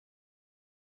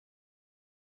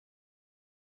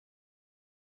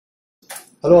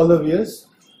Hello all the viewers.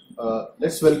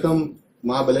 Let's welcome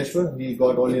Mahabaleshwar. He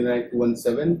got only rank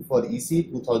 217 for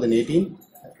ECE 2018.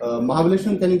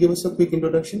 Mahabaleshwar, can you give us a quick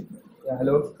introduction? Yeah,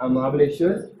 hello, I'm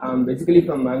Mahabaleshwar. I'm basically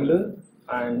from Bangalore,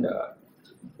 and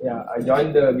I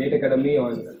joined the GATE Academy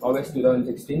on August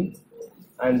 2016,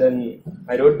 and then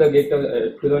I wrote the GATE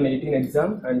 2018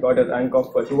 exam and got a rank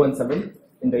of 217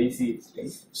 in the ECE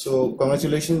stream. So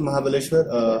congratulations,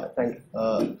 Mahabaleshwar. Thank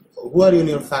you. Who are you in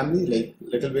your family? Like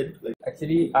little bit. Like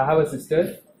Actually, I have a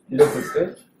sister, little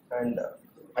sister, and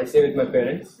I stay with my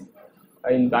parents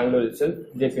in Bangalore itself,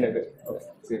 JP Nagar.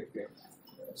 okay.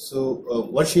 So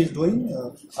what she is doing?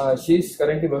 She's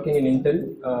currently working in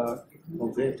Intel. Oh,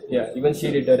 great. Yeah, even she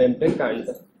did her MTech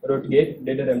and wrote GATE,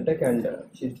 did her MTech, and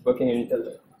she's working in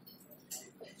Intel.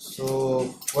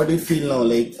 So what do you feel now?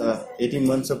 Like 18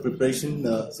 months of preparation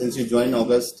since you joined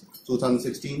August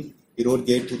 2016. You wrote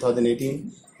GATE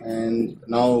 2018, and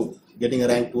now getting a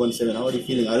rank 217. How are you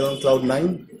feeling? Are you on cloud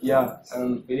 9? Yeah,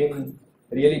 I'm feeling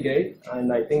really great,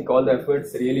 and I think all the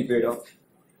efforts really paid off.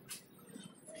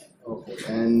 Okay.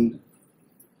 And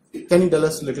can you tell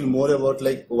us a little more about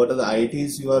like what are the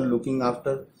IITs you are looking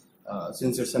after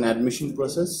since it's an admission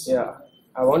process? Yeah,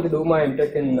 I want to do my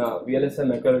MTech in VLSI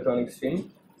Microelectronics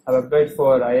stream. I've applied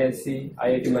for IISc,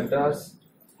 IIT Madras,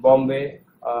 Bombay,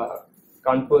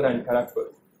 Kanpur, and Kharagpur.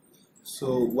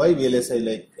 So why VLSI?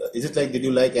 Like, is it like did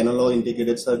you like analog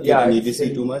integrated circuit Yeah, and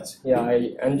ADC too much? Yeah,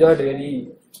 I enjoyed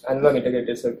really analog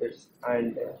integrated circuits,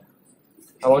 and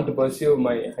I want to pursue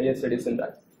my higher studies in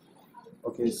that.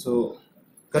 Okay, so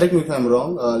correct me if I'm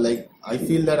wrong. Like I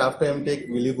feel that after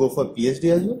MTech, will you go for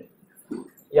PhD as well?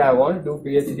 Yeah, I want to do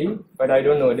PhD, but I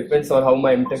don't know. It depends on how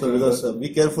my MTech So will because go. be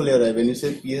careful here. When you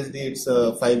say PhD, it's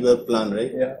a 5-year plan,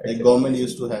 right? Yeah, Like exactly. government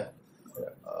used to have.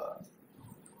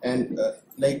 And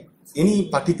like any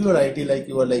particular IT, like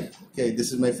you are like, okay,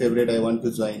 this is my favorite. I want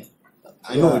to join.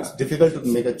 I know it's difficult to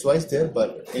make a choice there,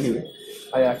 but anyway.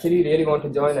 I actually really want to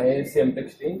join IISc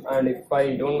MTech stream, and if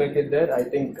I don't make it there, I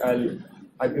think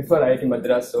I prefer IIT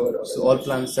Madras over. So all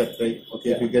plans set, right?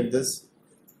 Okay, if you get this,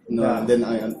 then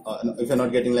if you're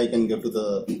not getting, like, can go to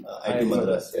the IIT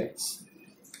Madras. Yeah.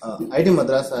 IIT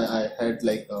Madras, I had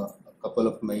like a couple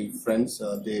of my friends.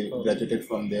 They graduated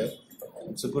from there.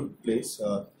 It's a good place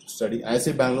to study. I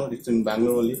say Bangalore. It's in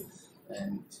Bangalore only,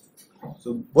 and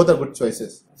so both are good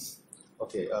choices.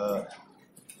 Okay.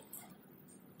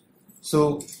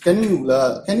 So can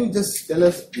you just tell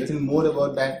us a little more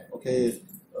about that? Okay,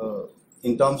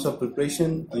 in terms of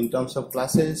preparation, in terms of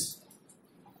classes,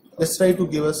 let's try to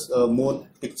give us more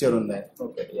picture on that.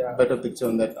 Okay. Yeah. Better picture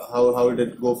on that. How did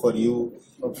it go for you?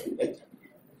 Okay. Like,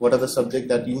 what are the subjects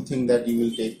that you think that you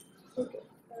will take? Okay.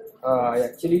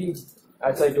 Actually,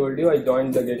 as I told you, I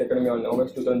joined the GATE Academy on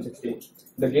August 2016.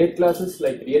 The GATE classes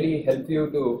like really help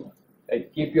you to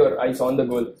like keep your eyes on the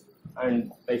goal,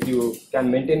 and like you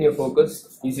can maintain your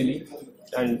focus easily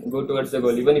and go towards the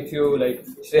goal. Even if you like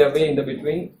stray away in the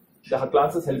between, the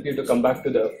classes help you to come back to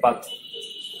the path.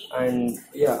 And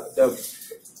yeah, the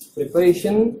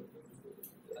preparation,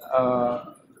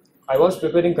 I was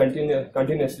preparing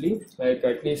continuously, like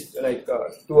at least like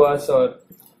 2 hours or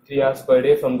 3 hours per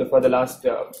day for the last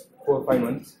 4 or 5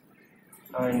 months.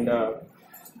 And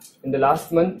in the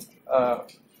last month,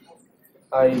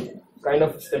 I kind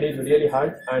of studied really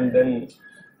hard, and then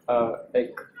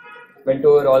like went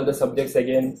over all the subjects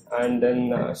again, and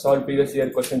then solved previous year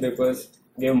question papers,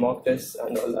 gave mock tests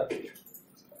and all that.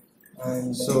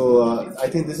 And So I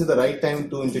think this is the right time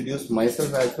to introduce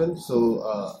myself as well.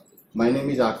 So my name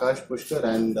is Akash Pushkar,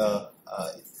 and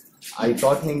I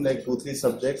taught him like 2-3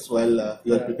 subjects while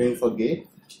you are preparing for GATE,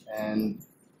 and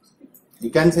you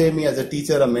can say me as a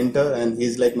teacher, a mentor, and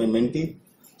he's like my mentee.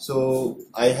 So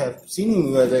I have seen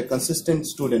him as a consistent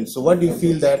student. So what do you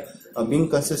feel that being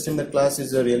consistent in the class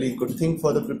is a really good thing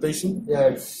for the preparation? yeah,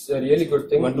 it's a really good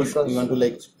thing. You want to throw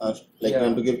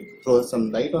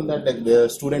some light on that, like the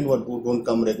student who don't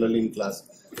come regularly in class.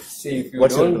 See, if you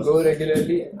What's your don't go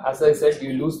regularly, as I said,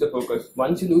 you lose the focus.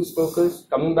 Once you lose focus,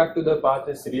 coming back to the path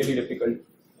is really difficult.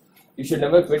 You should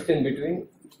never quit in between,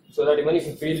 so that even if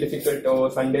you feel difficult, oh,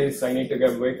 Sundays I need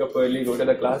to wake up early, go to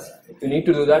the class, you need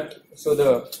to do that. So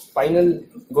the final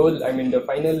goal, the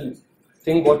final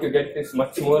thing what you get is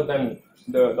much more than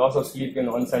the loss of sleep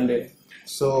on Sunday.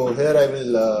 So here I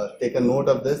will take a note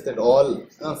of this, that all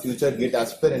future GATE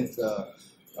aspirants,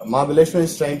 Mahabaleshwar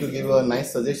is trying to give a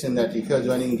nice suggestion that if you are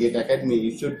joining GATE Academy,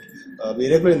 you should be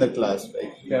regular in the class,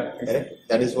 right? Yeah. Correct?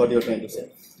 That is what you are trying to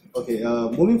say. Okay,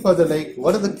 moving further, like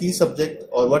what are the key subject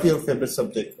or what is your favorite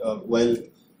subject? Well,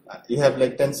 you have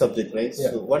like 10 subjects, right?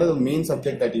 Yeah. So what are the main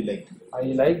subject that you like? I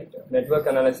liked network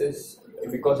analysis,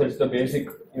 because it's the basic.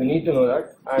 You need to know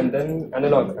that. And then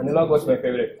analog was my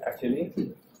favorite actually.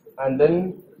 And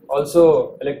then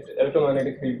also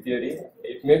electromagnetic field theory.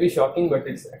 It may be shocking, but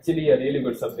it's actually a really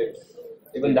good subject.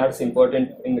 Even that's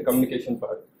important in the communication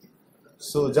part.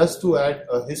 So just to add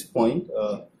his point,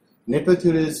 network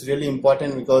theory is really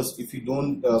important because if you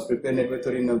don't prepare network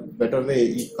theory in a better way,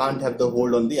 you can't have the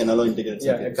hold on the analog integrated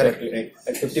circuit. Yeah, exactly. Correct,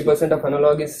 right? Like 50% of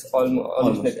analog is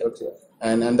almost networks. Yeah.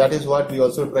 And that is what we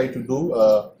also try to do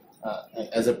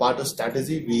as a part of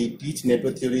strategy. We teach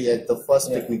network theory as the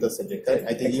first technical subject. Correct?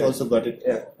 I think you also got it.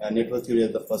 Network theory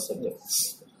as the first subject.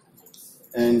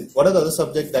 And what are the other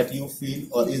subjects that you feel,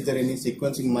 or is there any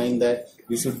sequence in mind that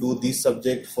you should do this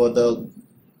subject for the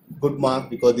good mark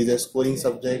because these are scoring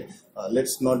subject?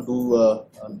 Let's not do a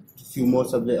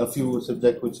few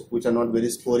subjects which are not very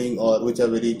scoring or which are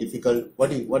very difficult.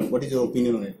 What is your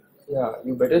opinion on it? Yeah,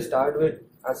 you better start with,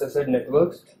 as I said,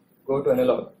 networks. Go to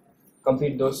analog,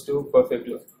 complete those two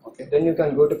perfectly. Okay. Then you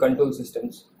can go to control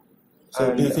systems.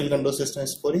 So do you feel control system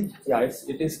is scoring? Yeah,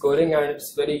 it is scoring, and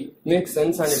makes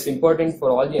sense, and it's important for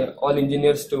all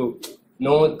engineers to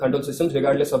know control systems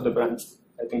regardless of the branch.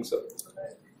 I think so.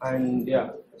 And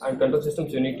control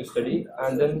systems you need to study,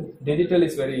 and then digital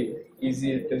is very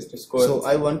easy it is to score. So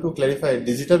I want to clarify,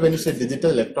 digital, when you say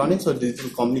digital electronics or digital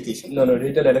communication? No,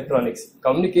 digital electronics.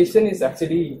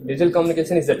 Digital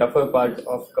communication is the tougher part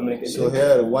of communication. So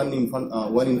here one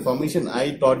information,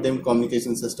 I taught them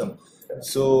communication system.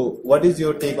 So what is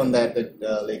your take on that?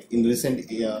 Like in recent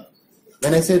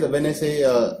when I say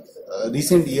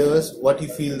recent years, what you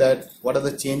feel what are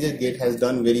the changes GATE has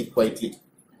done very quietly?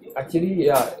 Actually,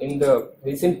 in the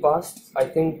recent past, I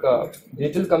think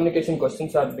digital communication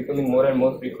questions are becoming more and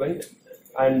more frequent.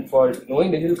 And for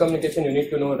knowing digital communication, you need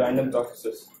to know random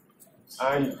processes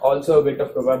and also a bit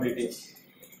of probability.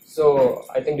 So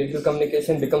I think digital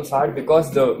communication becomes hard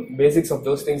because the basics of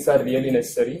those things are really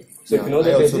necessary. So if you know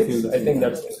the basics, I think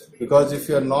that's it. Because if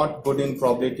you are not good in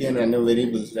probability and random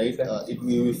variables, right,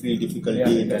 you will feel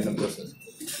difficulty in random process.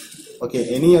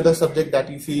 Okay, any other subject that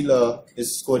you feel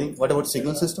is scoring? What about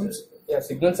signal systems? Yeah,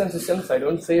 signals and systems, I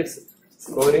don't say it's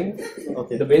scoring.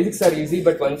 Okay. The basics are easy,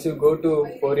 but once you go to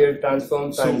Fourier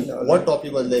Transforms what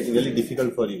topic was really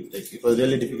difficult for you? Like it was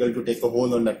really difficult to take a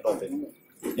hold on that topic.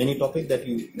 Any topic that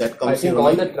comes? I think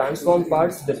all the transform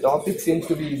parts, the topic seems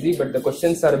to be easy, but the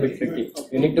questions are a bit tricky.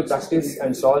 You need to practice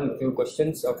and solve a few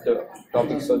questions of the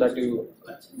topic so that you'll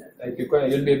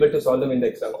be able to solve them in the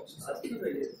exam.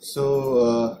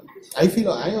 So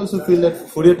I also feel that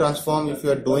Fourier Transform, if you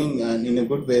are doing in a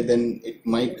good way, then it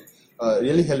might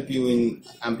really help you in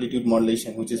amplitude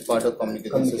modulation, which is part of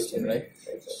communication system, right?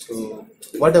 So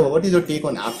what is your take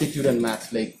on aptitude and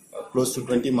maths? Like close to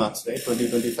 20 marks, right?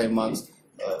 20-25 marks.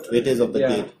 Weightage of the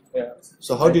GATE. Yeah.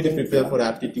 So how did you prepare for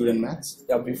aptitude and maths?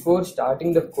 Yeah, before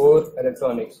starting the core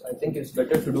electronics, I think it's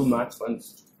better to do maths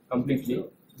once completely,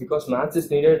 because maths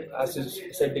is needed, as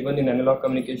you said, even in analog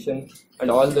communication and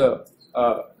all the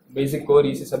basic core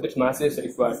ECE subjects. Maths is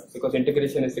required because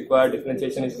integration is required,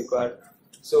 differentiation is required.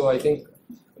 So I think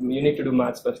you need to do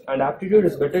maths first. And aptitude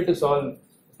is better to solve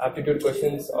aptitude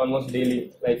questions almost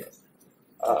daily, like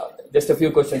just a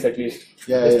few questions at least,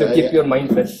 just to keep your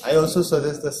mind fresh. I also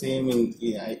suggest the same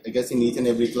I guess in each and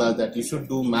every class, that you should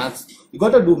do maths. You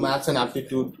got to do maths and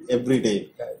aptitude every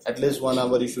day. At least 1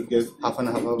 hour you should give half an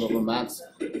hour of maths.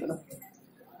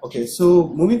 Okay, so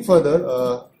moving further,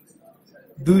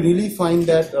 do you really find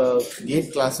that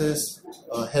GATE classes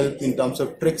help in terms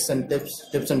of tips and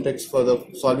tricks for the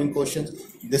solving questions?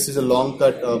 This is a long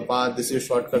cut path, this is a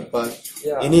shortcut path.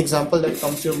 Yeah. Any example that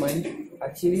comes to your mind?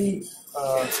 Actually,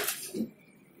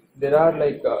 there are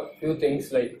like a few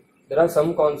things, like there are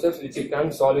some concepts which you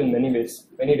can solve in many ways,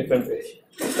 many different ways.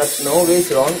 That's no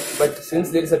ways wrong, but since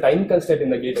there is a time constraint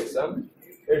in the GATE exam,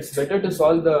 it's better to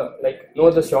solve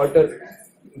know the shorter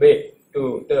way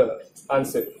to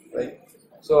answer, right?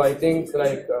 So I think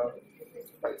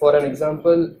for an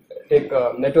example, take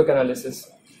network analysis.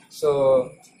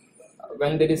 So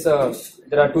when there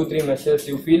are 2-3 measures,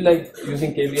 you feel like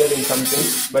using KVL in some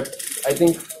things, but I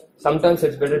think sometimes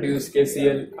it's better to use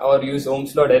KCL or use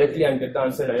Ohm's law directly and get the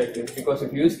answer directly, because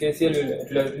if you use KCL,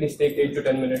 it will at least take 8 to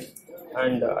 10 minutes,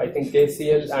 and I think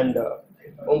KCL and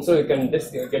Ohm's law you can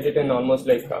just get it in almost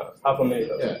like half a minute.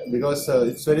 Yeah, because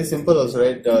it's very simple also,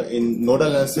 right? In nodal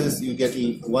analysis, you get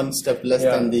one step less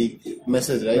than the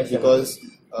message, right? Because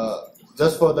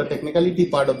just for the technicality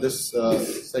part of this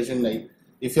session, like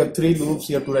if you have 3 loops,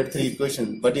 you have to write 3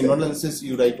 equations. But in nodal analysis,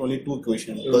 you write only 2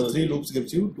 equations. Because 3 loops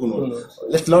gives you 2 nodes.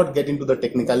 Let's not get into the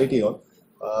technicality of.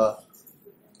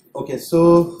 Okay,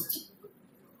 so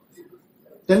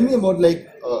tell me about like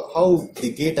how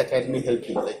the GATE Academy helped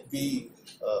you. Like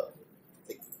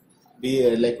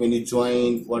like when you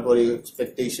joined, what were your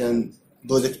expectations?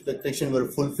 Those expectations were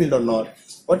fulfilled or not?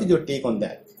 What is your take on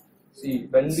that? See,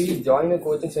 when we join a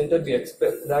coaching center, we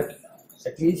expect that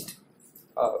at least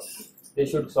they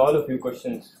should solve a few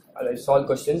questions. Solve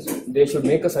questions. They should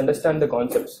make us understand the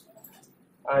concepts,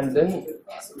 and then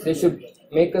they should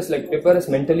make us like prepare us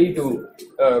mentally to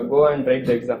go and write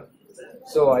the exam.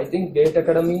 So I think GATE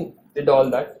Academy did all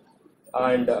that,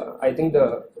 and I think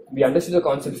we understood the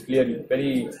concepts clearly,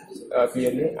 very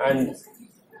clearly, and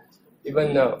even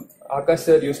Akash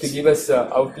sir used to give us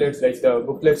outlets like the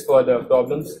booklets for the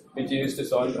problems which he used to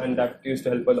solve, and that used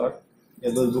to help a lot.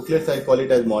 Yeah, those booklets I call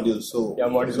it as modules. So, yeah,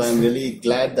 modules. So I'm really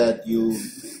glad that you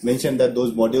mentioned that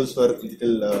those modules were a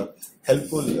little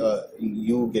helpful in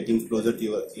you getting closer to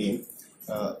your aim.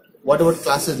 What about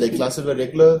classes? Like classes were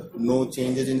regular, no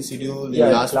changes in schedule.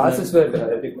 Yeah, classes were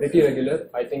pretty regular.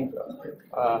 I think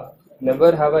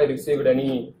never have I received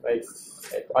any like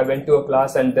I went to a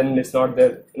class and then it's not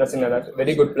there. Nothing like that.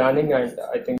 Very good planning, and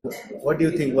I think. What do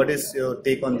you think? What is your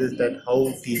take on this? That how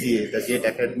TGA, the GATE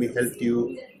Academy, helped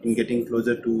you in getting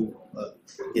closer to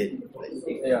GATE? Like,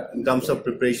 yeah. In terms of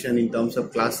preparation, in terms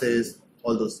of classes,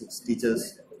 all those things,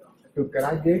 teachers. To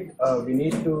crack GATE, we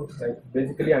need to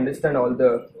basically understand all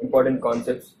the important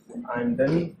concepts, and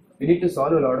then we need to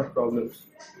solve a lot of problems.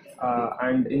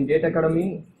 And in GATE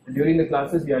Academy, during the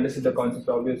classes, we understood the concepts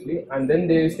obviously, and then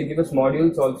they used to give us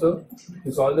modules also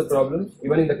to solve the problems.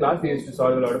 Even in the class, we used to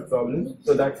solve a lot of problems,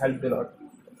 so that helped a lot.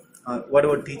 What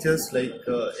about teachers? Like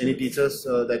any teachers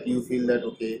that you feel that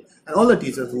okay, and all the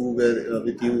teachers who were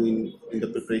with you in the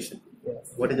preparation. Yeah.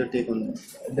 What is your take on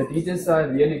that? The teachers are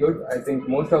really good. I think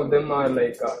most of them are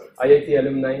like IIT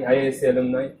alumni, IISc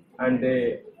alumni, and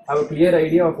they have a clear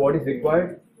idea of what is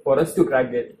required for us to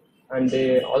crack GATE. And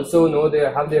they also know they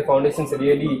have their foundations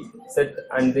really set,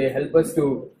 and they help us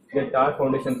to get our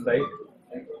foundations right.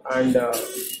 And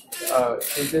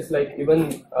teachers like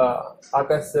even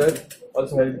Akash sir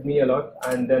also helped me a lot.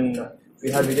 And then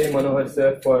we have Vijay Manohar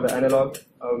sir for analog,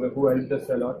 who helped us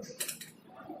a lot.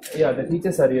 Yeah, the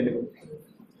teachers are really good.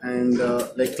 And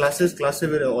like classes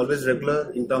were always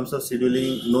regular in terms of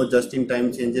scheduling, no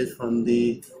just-in-time changes from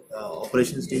the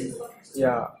operations team.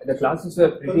 Yeah, the classes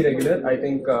were pretty regular. I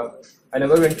think I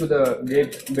never went to the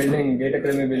GATE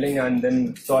Academy building and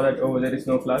then saw that there is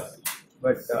no class.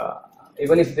 But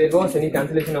even if there was any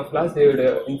cancellation of class, they would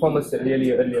inform us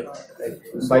really earlier, like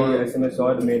by SMS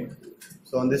or mail.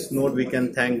 So on this note, we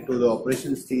can thank to the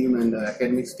operations team and the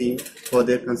academics team for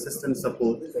their consistent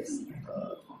support.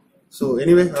 So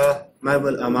anyway,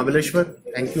 Mahabaleshwar,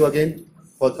 thank you again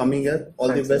for coming here. All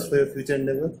the best for your future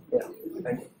endeavor. Yeah.